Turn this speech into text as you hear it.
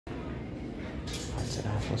It's an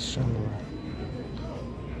Atlas Schindler.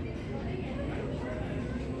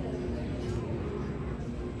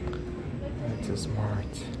 It's Smart.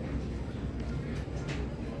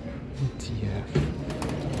 8DF.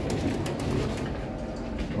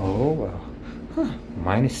 Oh well. Huh.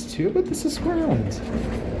 -2, but this is ground.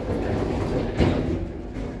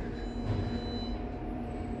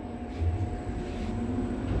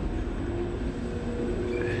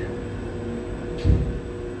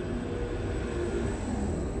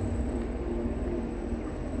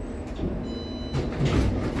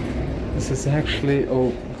 This is actually,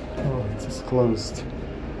 oh, it's just closed.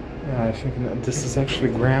 Yeah, I think this is actually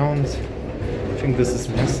ground. I think this is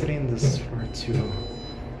mezzanine, this is floor 2.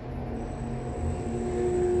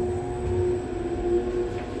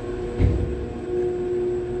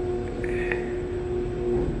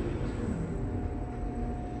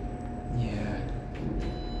 Yeah.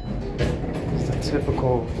 It's the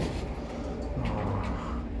typical,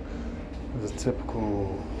 let's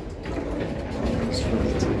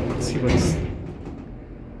see what's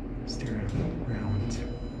steering around.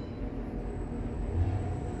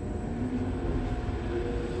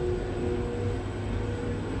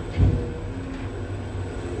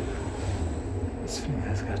 This thing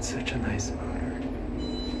has got such a nice motor.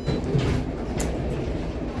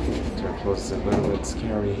 Too close, a little bit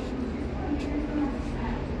scary.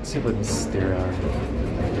 Let's see what's steering on.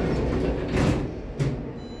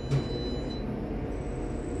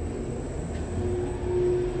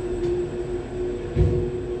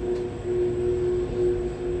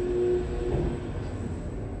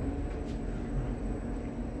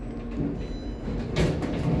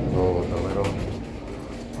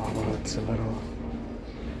 It's a little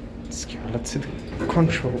scary. Let's see the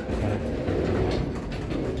control pad.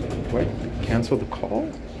 Wait, cancel the call?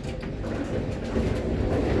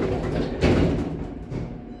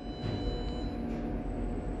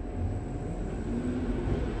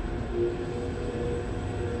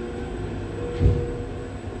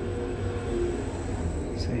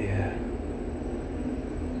 So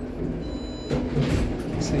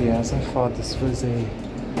yeah, as I thought this was a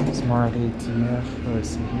Smart 8DF. Let's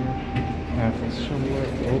see here. Atlas Schindler.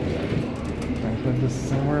 Oh, I think this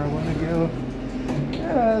is where I want to go.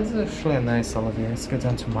 Yeah, it's actually a nice elevator. Let's go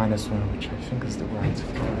down to -1, which I think is the right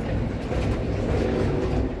floor.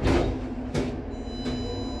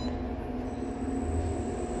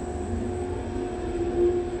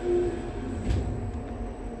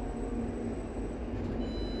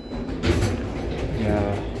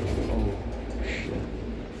 Yeah.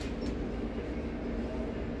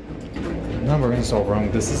 Numbering is all wrong.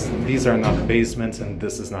 These are not basements, and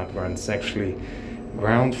this is not ground. It's actually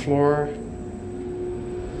ground floor.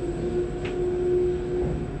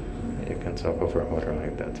 You can talk over a motor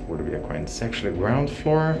like that. Would be a coin. It's actually ground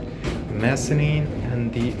floor, mezzanine,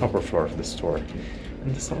 and the upper floor of the store.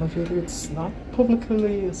 And this elevator, it's not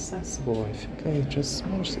publicly accessible. I think I just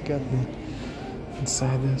managed to get me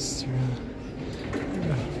inside this.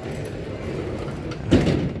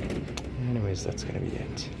 Anyways, that's gonna be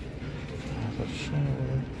it.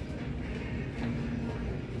 Schindler.